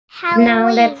Now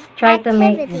let's try to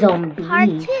make activity. zombie. Part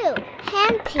 2.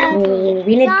 Hand So painting.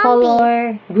 we need Zombie.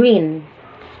 color green.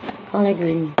 Color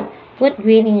green. Put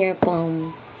green in your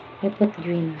palm. You put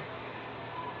green.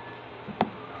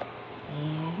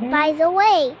 There. By the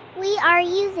way, we are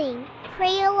using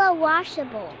Crayola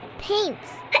Washable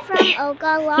paints from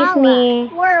Ogalala Excuse me.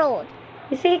 World.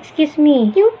 You say excuse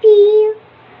me. Yuppie.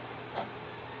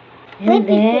 And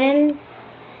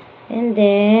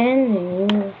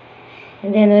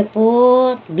then we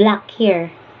put black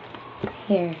here.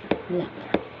 Here, black.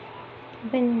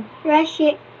 Open. Brush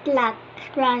it black.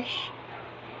 Brush.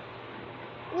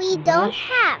 We don't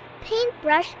have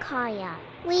paintbrush, Kaya.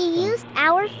 We used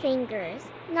our fingers.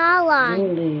 Nylon.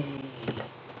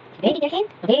 Okay, your hand.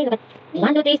 Okay, look at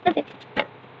 1, 2, 3, stop it.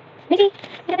 Missy,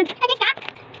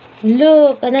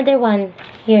 look, another one.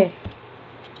 Here.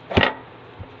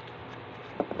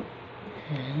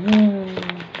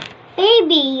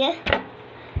 Baby.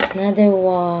 Another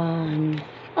one.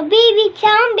 A baby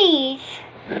zombies.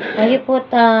 Oh, you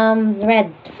put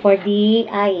red for the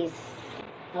eyes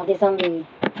of the zombie.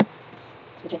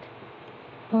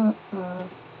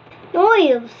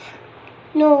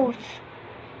 Nose.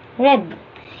 Red.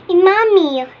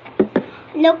 Mommy.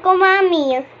 Look,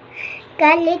 mommy.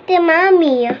 Galit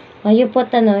mommy. Oh, you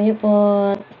put you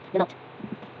put the mouth.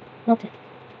 Mouth.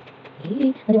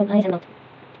 Another one, eyes and mouth.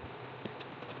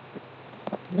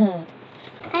 Mouth.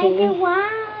 I can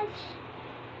watch.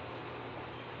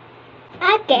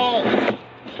 Okay.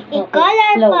 In Okay,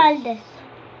 color close. folders.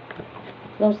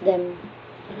 Close them.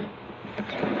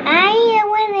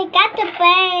 When I got the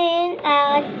pen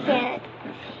out,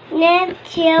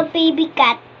 next your baby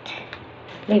cat.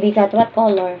 Baby cat, what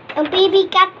color? A baby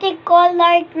cat the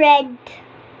color red.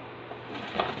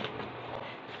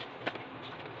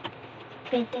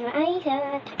 With their eyes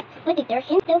out. With their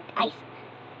hand out eyes.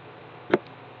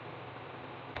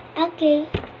 Okay.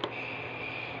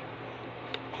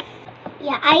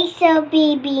 Yeah, I saw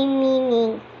baby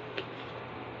meaning.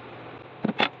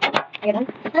 You done?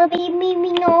 A baby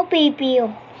me no baby.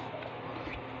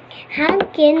 How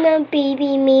can a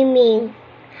baby meaning?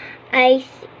 I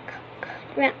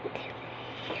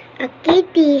a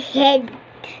kitty head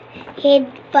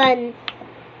bun.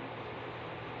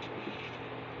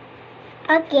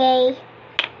 Okay.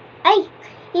 Ay,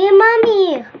 yeah,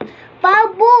 mommy.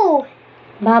 Babu.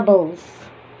 Bubbles.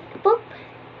 Boop.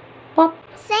 Pop.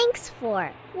 Thanks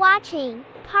for watching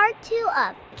part 2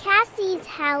 of Kassy'S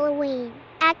Halloween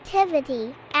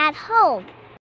activity at home.